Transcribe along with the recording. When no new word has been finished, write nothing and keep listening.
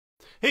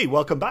Hey,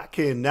 welcome back,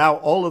 and now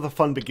all of the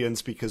fun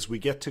begins because we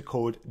get to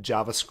code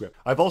JavaScript.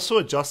 I've also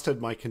adjusted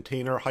my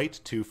container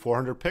height to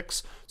 400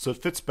 pixels, so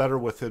it fits better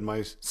within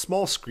my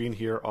small screen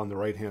here on the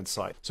right hand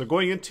side. So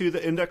going into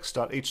the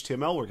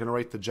index.html, we're going to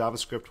write the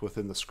JavaScript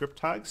within the script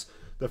tags.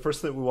 The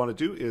first thing we want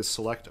to do is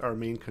select our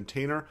main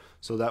container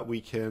so that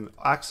we can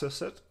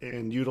access it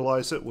and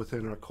utilize it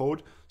within our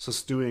code. So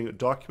it's doing a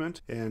document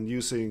and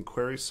using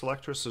query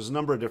selector. So there's a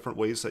number of different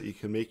ways that you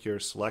can make your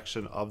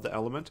selection of the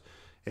element.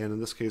 And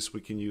in this case,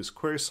 we can use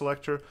query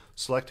selector,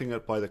 selecting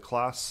it by the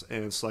class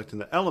and selecting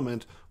the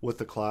element with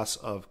the class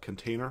of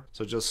container.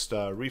 So just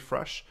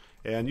refresh.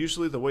 And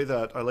usually the way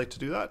that I like to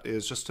do that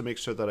is just to make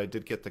sure that I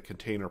did get the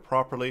container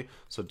properly.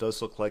 So it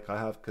does look like I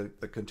have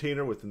the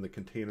container within the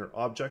container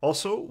object.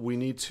 Also, we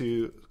need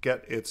to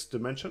get its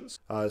dimensions.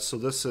 So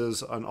this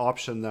is an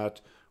option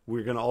that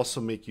we're going to also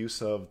make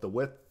use of the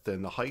width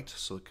and the height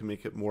so it can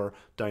make it more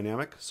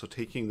dynamic. So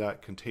taking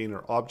that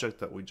container object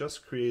that we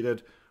just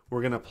created, we're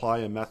going to apply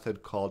a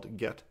method called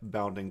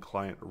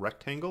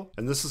getBoundingClientRectangle.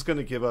 And this is going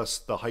to give us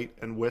the height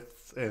and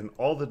width and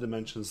all the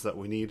dimensions that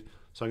we need.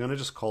 So I'm going to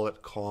just call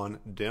it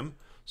condim.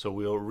 So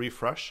we'll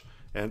refresh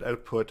and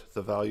output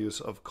the values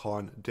of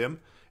condim.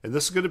 And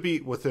this is going to be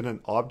within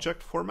an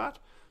object format.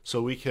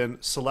 So we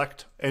can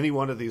select any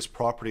one of these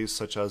properties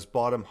such as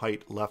bottom,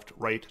 height, left,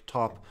 right,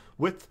 top,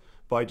 width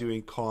by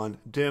doing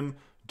condim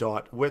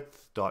dot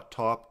width dot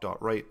top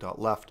dot right dot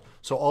left.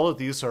 So all of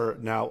these are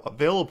now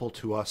available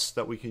to us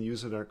that we can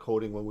use in our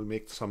coding when we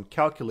make some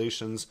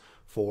calculations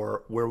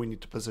for where we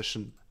need to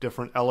position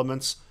different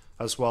elements,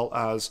 as well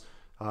as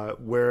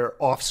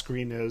where off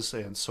screen is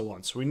and so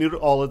on. So we need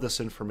all of this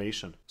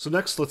information. So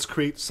next, let's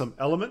create some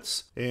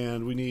elements,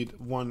 and we need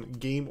one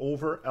game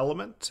over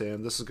element,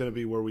 and this is going to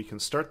be where we can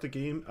start the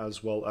game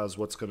as well as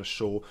what's going to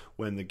show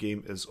when the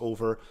game is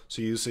over.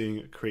 So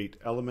using create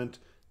element,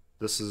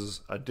 this is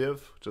a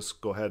div.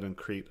 Just go ahead and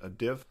create a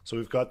div. So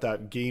we've got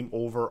that game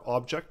over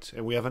object,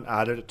 and we haven't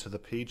added it to the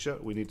page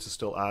yet. We need to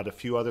still add a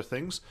few other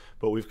things,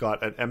 but we've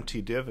got an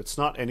empty div. It's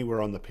not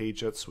anywhere on the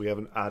page yet, so we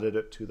haven't added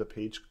it to the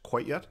page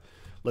quite yet.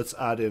 Let's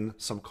add in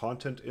some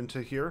content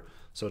into here.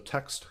 So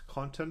text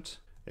content,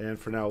 and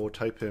for now we'll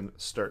type in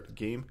start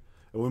game.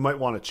 And we might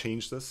want to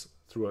change this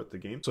throughout the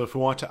game. So if we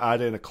want to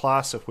add in a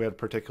class, if we had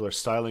particular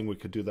styling, we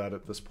could do that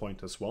at this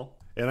point as well.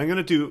 And I'm going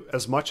to do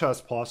as much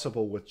as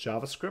possible with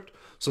JavaScript.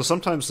 So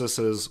sometimes this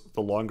is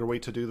the longer way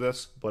to do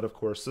this, but of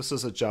course this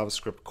is a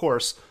JavaScript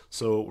course,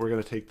 so we're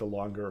going to take the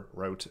longer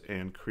route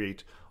and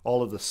create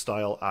all of the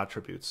style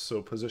attributes.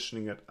 So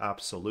positioning it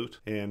absolute,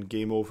 and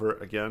game over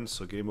again,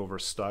 so game over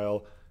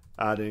style,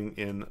 adding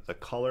in the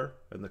color,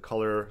 and the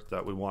color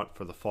that we want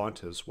for the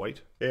font is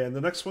white. And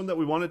the next one that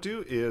we want to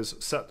do is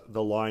set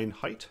the line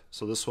height.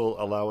 So this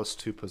will allow us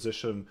to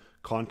position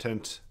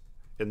content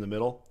in the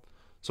middle.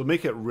 So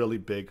make it really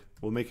big.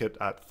 We'll make it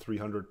at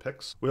 300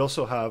 pixels. We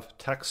also have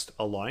text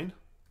align,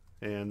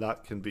 and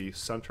that can be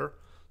center.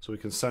 So we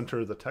can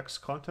center the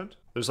text content.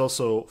 There's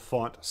also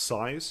font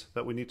size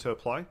that we need to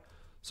apply.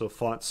 So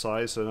font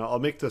size, and I'll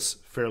make this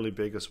fairly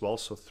big as well,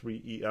 so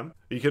 3EM.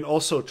 You can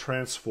also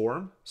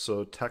transform,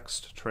 so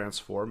text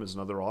transform is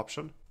another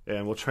option,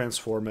 and we'll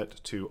transform it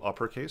to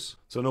uppercase.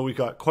 So now we've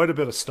got quite a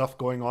bit of stuff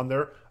going on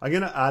there. I'm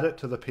going to add it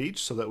to the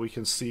page so that we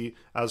can see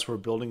as we're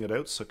building it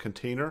out. So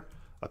container,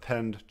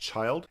 append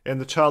child,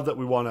 and the child that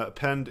we want to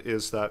append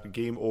is that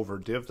game over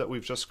div that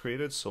we've just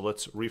created. So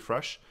let's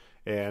refresh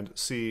and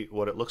see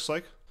what it looks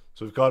like.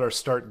 So we've got our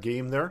start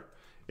game there.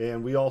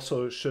 And we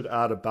also should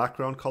add a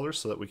background color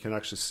so that we can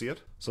actually see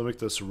it. So make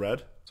this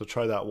red. So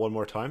try that one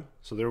more time.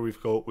 So there we've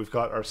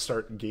got our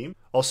start game.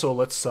 Also,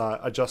 let's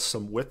adjust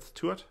some width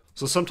to it.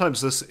 So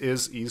sometimes this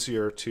is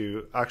easier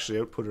to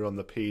actually output it on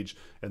the page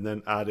and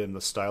then add in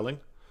the styling.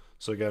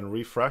 So again,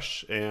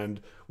 refresh.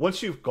 And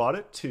once you've got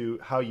it to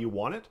how you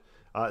want it,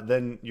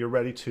 then you're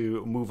ready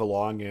to move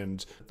along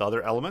and the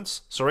other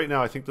elements. So right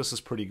now, I think this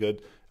is pretty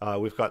good.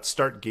 We've got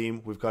start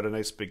game. We've got a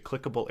nice big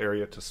clickable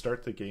area to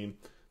start the game.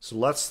 So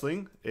let's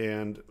thing,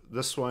 and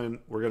this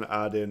one we're going to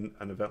add in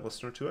an event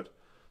listener to it.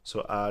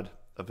 So add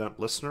event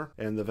listener,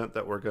 and the event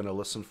that we're going to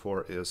listen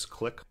for is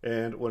click.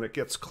 And when it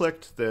gets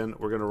clicked, then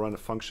we're going to run a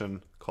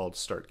function called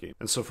start game.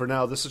 And so for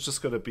now, this is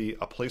just going to be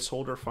a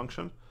placeholder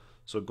function.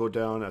 So go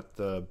down at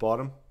the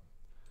bottom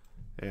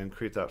and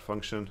create that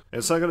function. And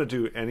it's not going to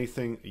do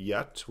anything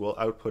yet. We'll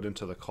output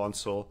into the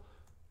console.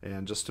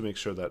 And just to make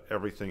sure that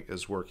everything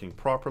is working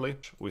properly,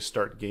 we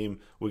start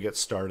game, we get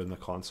start in the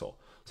console.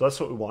 So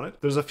that's what we wanted.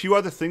 There's a few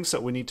other things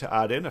that we need to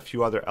add in, a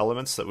few other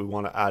elements that we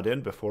want to add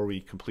in before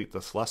we complete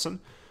this lesson.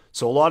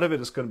 So a lot of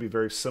it is going to be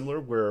very similar,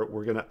 where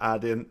we're going to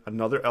add in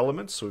another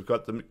element. So we've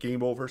got the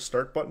game over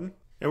start button,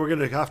 and we're going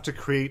to have to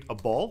create a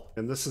ball.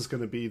 And this is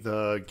going to be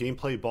the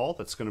gameplay ball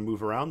that's going to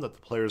move around that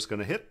the player is going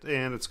to hit,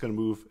 and it's going to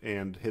move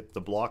and hit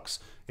the blocks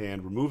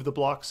and remove the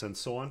blocks and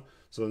so on.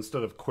 So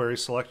instead of query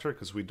selector,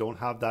 because we don't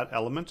have that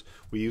element,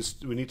 we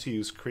need to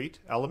use create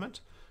element.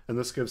 And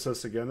this gives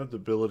us, again, the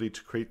ability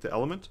to create the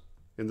element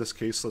In this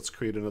case, let's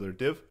create another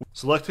div.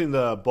 Selecting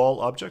the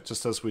ball object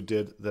just as we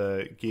did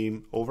the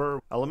game over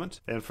element.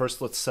 And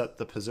first let's set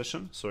the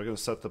position. So we're going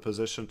to set the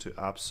position to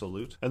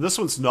absolute. And this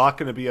one's not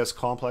going to be as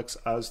complex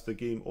as the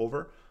game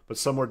over, but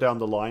somewhere down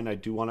the line I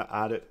do want to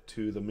add it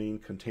to the main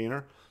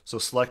container. So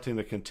selecting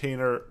the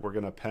container, we're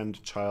going to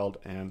append child,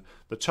 and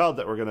the child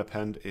that we're going to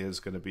append is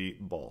going to be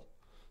ball.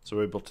 So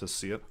we're able to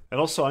see it. And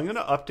also I'm going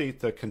to update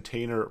the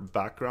container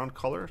background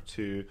color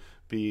to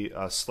be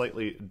a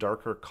slightly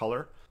darker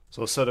color.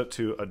 So I'll set it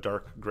to a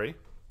dark gray.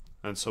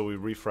 And so we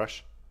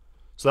refresh.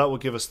 So that will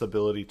give us the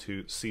ability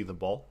to see the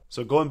ball.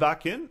 So going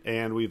back in,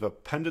 and we've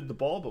appended the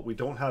ball, but we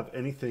don't have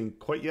anything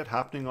quite yet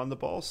happening on the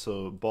ball.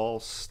 So ball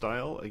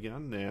style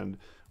again, and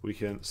we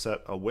can set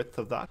a width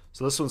of that.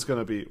 So this one's going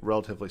to be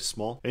relatively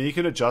small. And you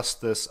can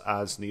adjust this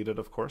as needed,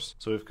 of course.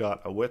 So we've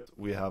got a width,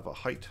 we have a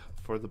height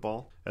for the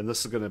ball. And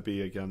this is going to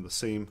be, again, the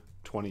same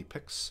 20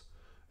 pixels.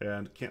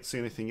 And can't see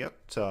anything yet.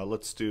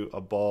 Let's do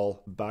a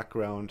ball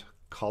background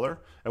color.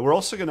 And we're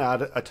also going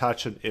to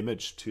attach an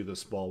image to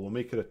this ball. We'll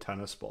make it a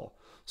tennis ball.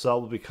 So that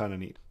will be kind of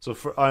neat. So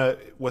for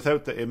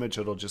without the image,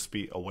 it'll just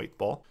be a white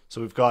ball. So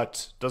we've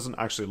got, doesn't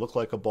actually look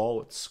like a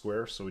ball, it's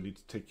square. So we need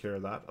to take care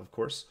of that, of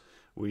course.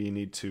 We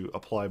need to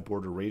apply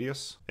border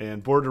radius.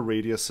 And border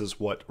radius is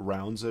what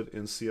rounds it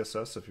in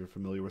CSS, if you're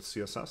familiar with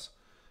CSS.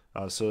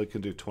 So it can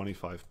do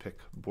 25 pic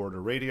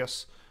border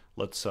radius.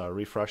 Let's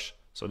refresh.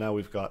 So now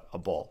we've got a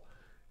ball.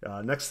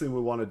 Next thing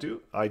we want to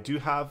do, I do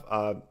have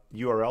a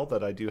URL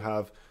that I do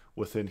have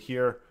within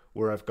here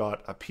where I've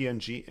got a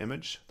PNG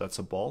image that's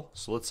a ball.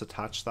 So let's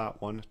attach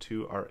that one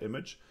to our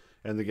image.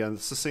 And again,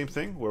 it's the same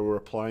thing where we're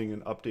applying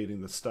and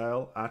updating the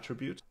style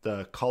attribute.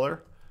 The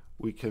color,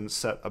 we can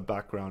set a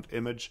background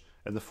image.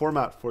 And the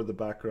format for the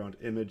background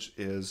image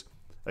is,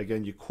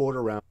 again, you quote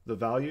around the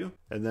value,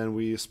 and then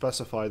we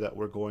specify that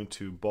we're going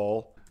to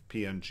ball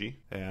PNG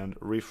and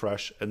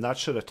refresh, and that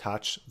should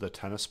attach the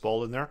tennis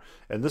ball in there.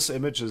 And this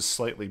image is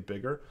slightly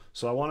bigger,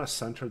 so I want to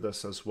center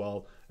this as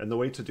well. And the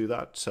way to do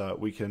that,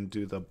 we can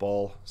do the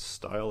ball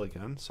style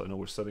again. So I know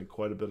we're setting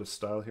quite a bit of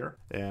style here.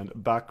 And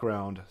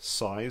background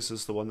size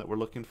is the one that we're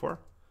looking for.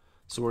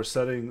 So we're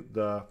setting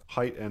the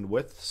height and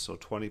width, so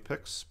 20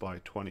 pixels by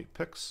 20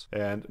 pixels.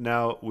 And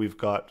now we've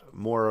got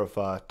more of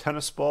a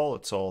tennis ball.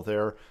 It's all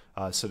there,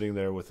 sitting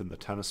there within the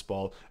tennis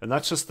ball. And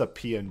that's just the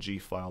PNG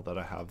file that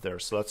I have there.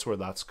 So that's where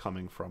that's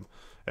coming from.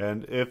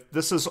 And if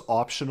this is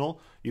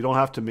optional, you don't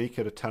have to make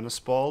it a tennis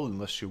ball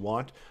unless you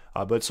want.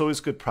 But it's always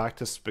good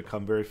practice to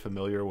become very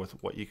familiar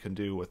with what you can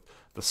do with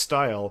the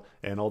style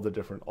and all the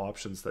different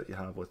options that you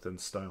have within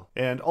style.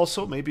 And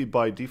also maybe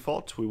by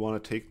default, we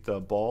want to take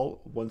the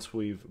ball once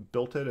we've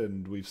built it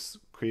and we've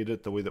created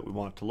it the way that we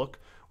want it to look.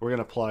 We're going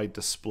to apply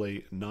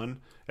display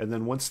none. And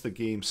then once the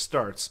game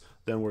starts,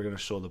 then we're going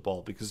to show the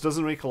ball, because it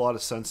doesn't make a lot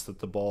of sense that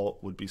the ball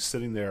would be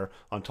sitting there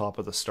on top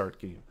of the start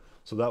game.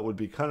 So that would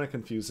be kind of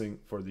confusing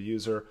for the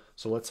user.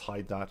 So let's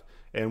hide that.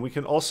 And we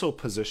can also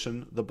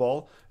position the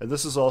ball. And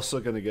this is also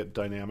going to get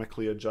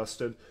dynamically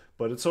adjusted,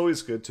 but it's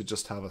always good to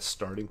just have a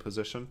starting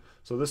position.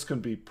 So this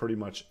can be pretty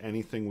much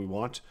anything we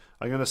want.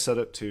 I'm going to set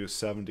it to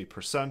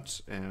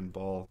 70% and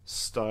ball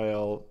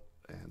style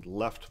and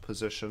left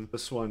position.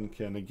 This one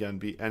can again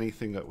be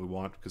anything that we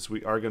want, because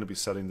we are going to be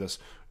setting this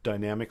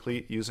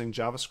dynamically using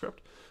JavaScript.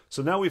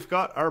 So now we've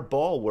got our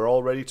ball. We're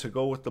all ready to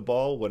go with the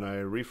ball. When I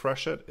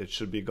refresh it, it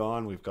should be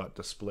gone. We've got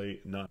display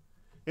none.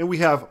 And we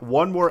have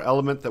one more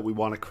element that we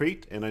want to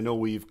create, and I know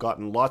we've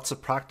gotten lots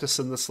of practice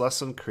in this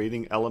lesson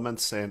creating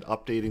elements and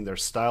updating their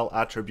style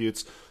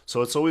attributes,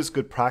 so it's always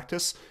good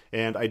practice.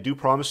 And I do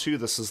promise you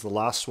this is the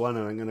last one,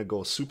 and I'm going to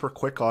go super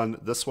quick on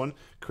this one,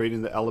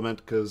 creating the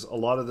element, because a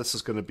lot of this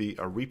is going to be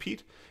a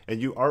repeat,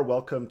 and you are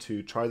welcome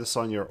to try this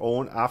on your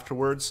own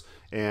afterwards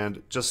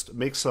and just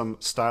make some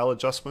style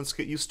adjustments.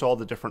 Get used to all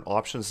the different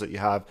options that you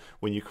have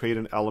when you create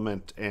an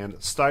element and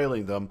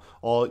styling them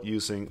all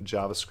using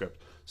JavaScript.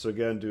 So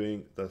again,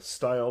 doing the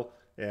style,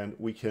 and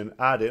we can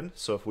add in.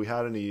 So if we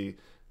had any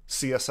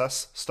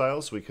CSS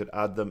styles, we could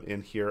add them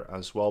in here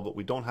as well, but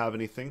we don't have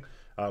anything.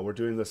 We're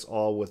doing this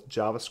all with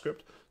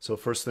JavaScript. So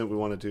first thing we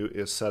want to do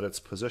is set its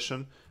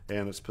position,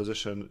 and its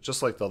position,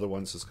 just like the other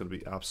ones, is going to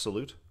be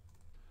absolute.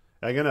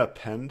 I'm going to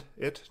append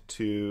it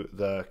to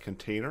the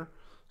container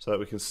so that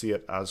we can see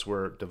it as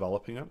we're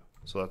developing it.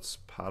 So that's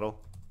paddle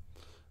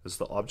is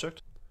the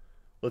object.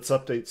 Let's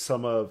update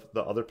some of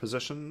the other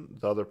position,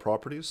 the other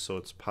properties. So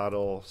it's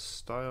paddle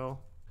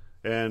style,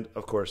 and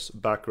of course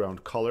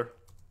background color.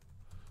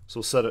 So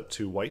we'll set it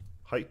to white.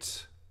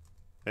 Height,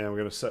 and we're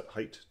going to set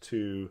height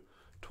to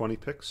 20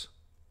 pixels.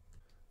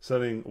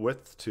 Setting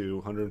width to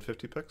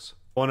 150 pixels.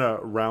 I want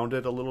to round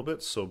it a little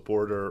bit, so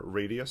border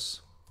radius.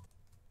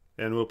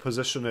 And we'll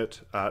position it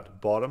at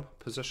bottom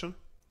position,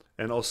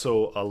 and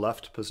also a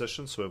left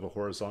position, so we have a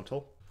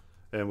horizontal.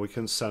 And we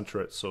can center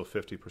it, so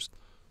 50%.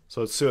 So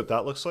let's see what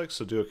that looks like.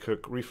 So do a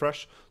quick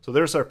refresh. So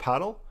there's our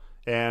paddle,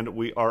 and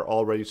we are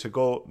all ready to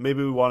go.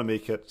 Maybe we want to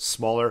make it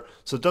smaller,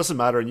 so it doesn't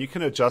matter, and you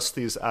can adjust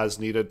these as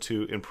needed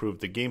to improve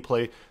the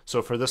gameplay.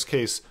 So for this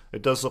case,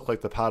 it does look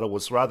like the paddle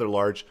was rather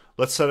large.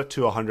 Let's set it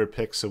to 100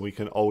 pixels, and we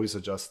can always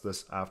adjust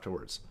this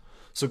afterwards.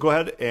 So go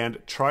ahead and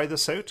try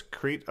this out,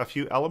 create a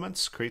few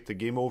elements, create the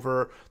game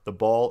over, the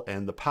ball,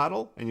 and the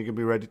paddle, and you can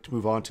be ready to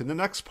move on to the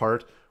next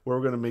part where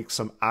we're going to make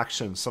some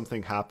action,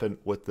 something happen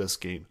with this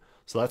game.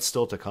 So that's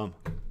still to come.